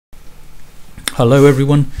Hello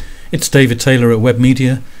everyone, it's David Taylor at Web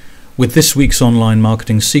Media with this week's online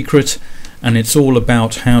marketing secret, and it's all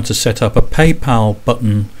about how to set up a PayPal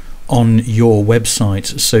button on your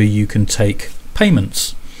website so you can take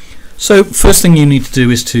payments. So first thing you need to do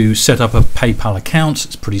is to set up a PayPal account.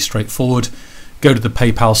 It's pretty straightforward. Go to the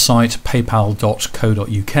PayPal site,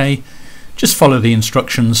 paypal.co.uk, just follow the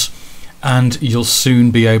instructions and you'll soon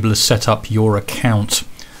be able to set up your account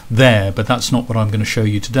there, but that's not what I'm going to show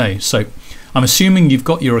you today. So I'm assuming you've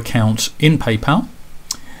got your account in PayPal,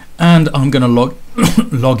 and I'm going to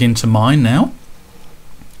log into mine now.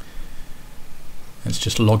 It's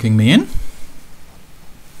just logging me in.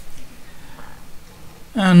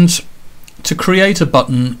 And to create a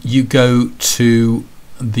button, you go to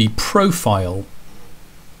the Profile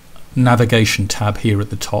navigation tab here at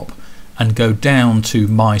the top and go down to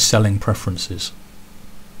My Selling Preferences.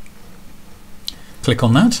 Click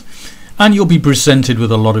on that and you'll be presented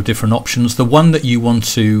with a lot of different options. The one that you want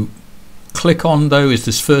to click on though is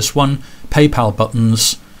this first one, PayPal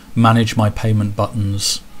buttons, manage my payment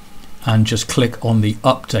buttons, and just click on the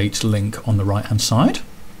update link on the right hand side.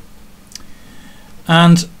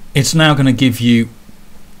 And it's now going to give you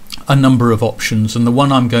a number of options, and the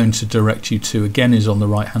one I'm going to direct you to again is on the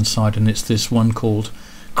right hand side, and it's this one called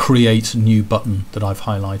Create New Button that I've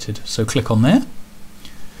highlighted. So click on there.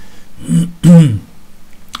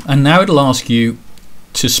 And now it'll ask you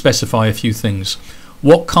to specify a few things.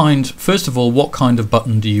 First of all, what kind of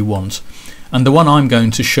button do you want? And the one I'm going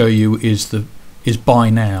to show you is Buy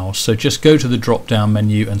Now. So just go to the drop down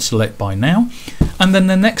menu and select Buy Now. And then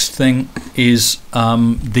the next thing is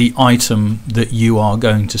the item that you are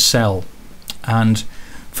going to sell. And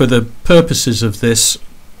for the purposes of this,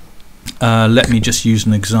 let me just use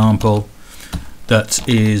an example that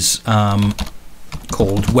is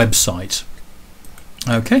called website.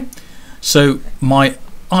 Okay, so my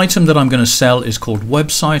item that I'm going to sell is called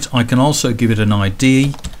website. I can also give it an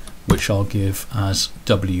ID, which I'll give as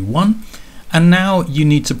W1. And now you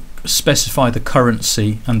need to specify the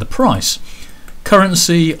currency and the price.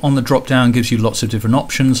 Currency on the drop down gives you lots of different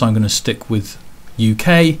options. I'm going to stick with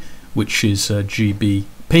UK, which is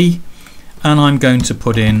GBP, and I'm going to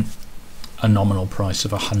put in a nominal price of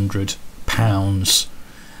 £100.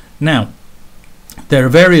 Now there are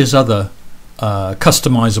various other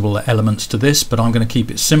customizable elements to this, but I'm going to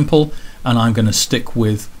keep it simple and I'm going to stick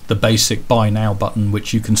with the basic Buy Now button,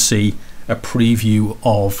 which you can see a preview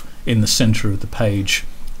of in the center of the page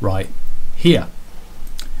right here.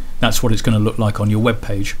 That's what it's going to look like on your web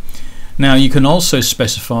page. Now you can also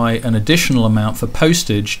specify an additional amount for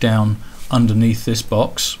postage down underneath this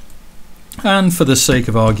box, and for the sake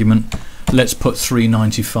of argument let's put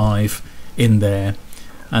 £3.95 in there,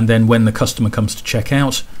 and then when the customer comes to check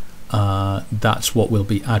out, that's what will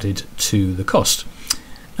be added to the cost.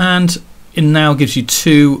 And it now gives you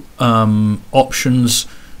two options: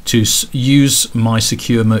 to use my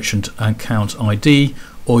secure merchant account ID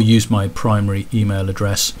or use my primary email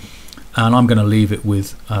address, and I'm going to leave it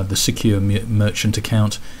with the secure merchant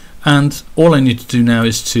account. And all I need to do now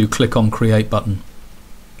is to click on Create Button,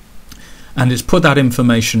 and it's put that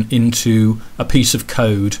information into a piece of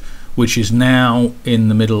code which is now in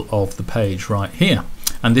the middle of the page right here,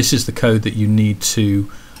 and this is the code that you need to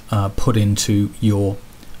put into your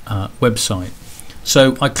website.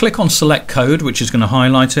 So I click on Select Code, which is going to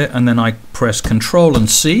highlight it, and then I press Ctrl and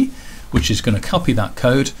C, which is going to copy that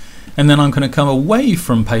code, and then I'm going to come away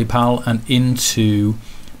from PayPal and into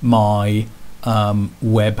my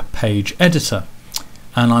web page editor,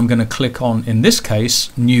 and I'm going to click on, in this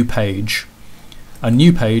case, New Page. A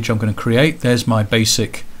new page I'm going to create. There's my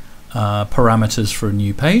basic parameters for a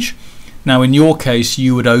new page. Now in your case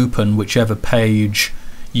you would open whichever page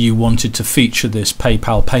you wanted to feature this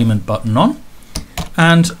PayPal payment button on,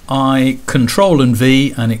 and I Control and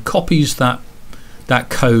V, and it copies that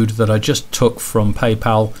code that I just took from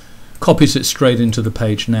PayPal, copies it straight into the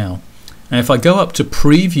page now. And if I go up to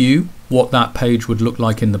preview what that page would look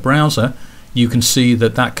like in the browser, you can see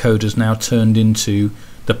that that code has now turned into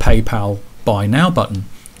the PayPal Buy Now button,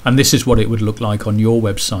 and this is what it would look like on your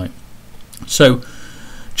website. So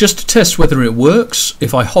just to test whether it works,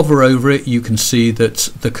 if I hover over it, you can see that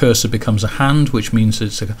the cursor becomes a hand, which means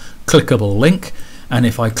it's a clickable link. And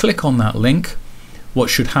if I click on that link, what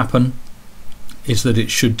should happen is that it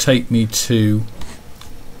should take me to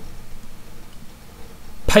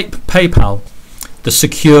PayPal, the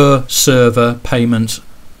secure server payment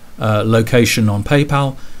location on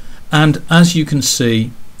PayPal. And as you can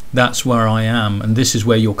see, that's where I am, and this is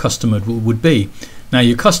where your customer would be. Now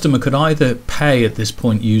your customer could either pay at this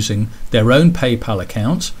point using their own PayPal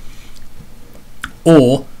account,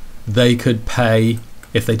 or they could pay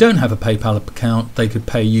If they don't have a PayPal account, they could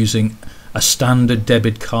pay using a standard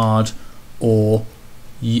debit card or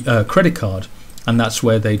credit card, and that's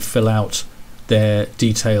where they'd fill out their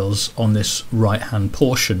details on this right hand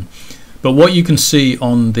portion. But what you can see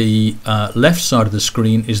on the left side of the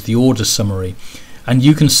screen is the order summary, and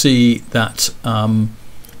you can see that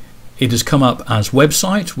it has come up as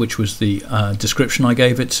website, which was the description I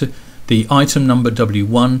gave it to, the item number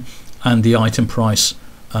W1, and the item price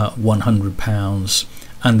 £100.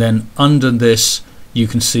 And then under this you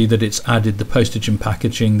can see that it's added the postage and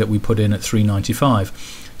packaging that we put in at £3.95.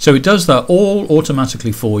 So it does that all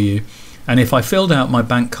automatically for you. And if I filled out my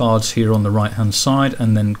bank cards here on the right hand side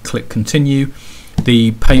and then click continue,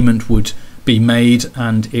 the payment would be made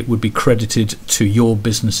and it would be credited to your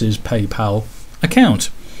business's PayPal account.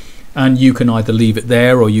 And you can either leave it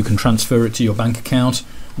there or you can transfer it to your bank account,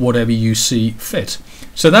 whatever you see fit.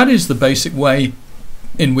 So that is the basic way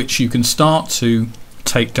in which you can start to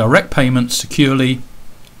take direct payments securely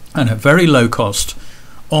and at very low cost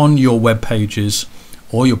on your web pages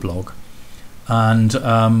or your blog. And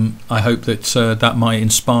I hope that that might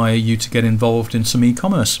inspire you to get involved in some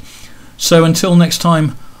e-commerce. So until next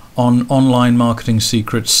time on Online Marketing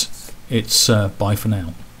Secrets, it's bye for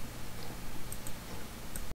now.